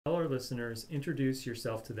listeners, introduce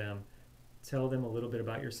yourself to them. Tell them a little bit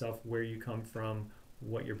about yourself, where you come from,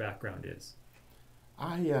 what your background is.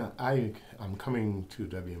 I'm coming to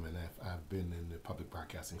WMNF. I've been in the public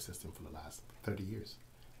broadcasting system for the last 30 years.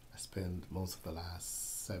 I spent most of the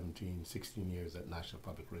last 17, 16 years at National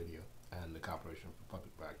Public Radio and the Corporation for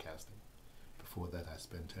Public Broadcasting. Before that, I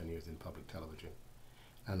spent 10 years in public television.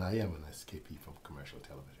 And I am an escapee from commercial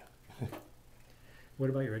television. What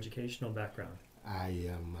about your educational background? I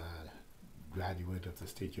am a graduate of the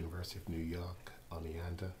State University of New York,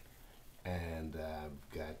 Oneonta, and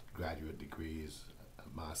got graduate degrees,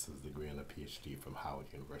 a master's degree and a PhD from Howard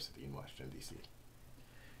University in Washington, D.C.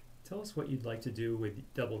 Tell us what you'd like to do with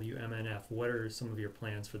WMNF. What are some of your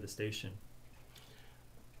plans for the station?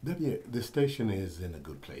 The station is in a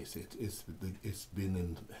good place. It's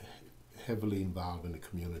been heavily involved in the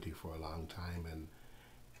community for a long time, and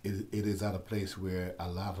it is at a place where a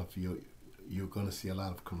lot of you're going to see a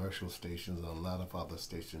lot of commercial stations and a lot of other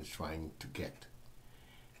stations trying to get.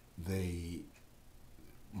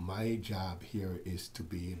 My job here is to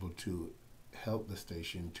be able to help the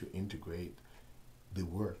station to integrate the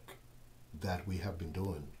work that we have been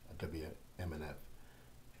doing at WMNF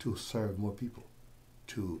to serve more people,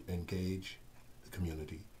 to engage the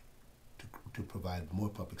community, to provide more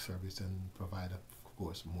public service and provide, of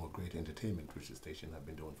course, more great entertainment, which the station have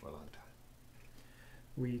been doing for a long time.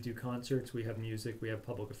 We do concerts, we have music, we have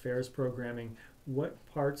public affairs programming. What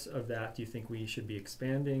parts of that do you think we should be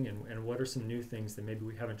expanding, and what are some new things that maybe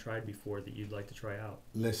we haven't tried before that you'd like to try out?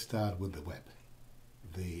 Let's start with the web.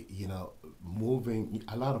 Moving,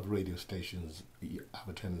 a lot of radio stations have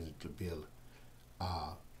a tendency to build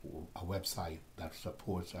a website that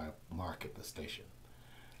supports our market, the station.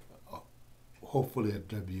 Hopefully at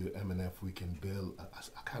WMNF we can build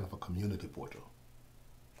a kind of a community portal,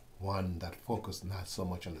 one that focuses not so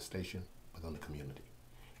much on the station but on the community,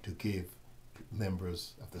 to give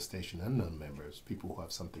members of the station and non-members, people who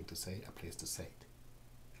have something to say, a place to say it,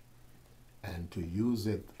 and to use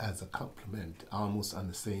it as a complement, almost on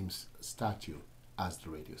the same statute as the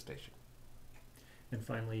radio station. And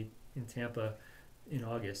finally, in Tampa, in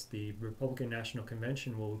August, the Republican National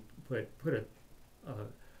Convention will put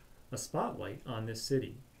a spotlight on this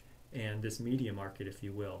city and this media market, if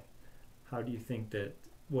you will. How do you think that,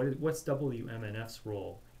 what's WMNF's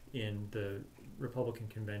role in the Republican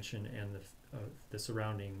Convention and the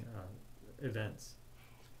surrounding events?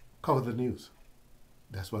 Cover the news.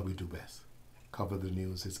 That's what we do best. Cover the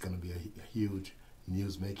news. It's going to be a huge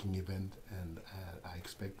news-making event, and I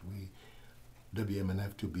expect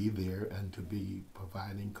WMNF to be there and to be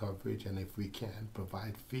providing coverage, and if we can,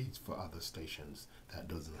 provide feeds for other stations that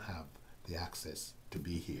doesn't have the access to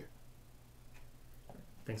be here.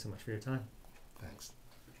 Thanks so much for your time. Thanks.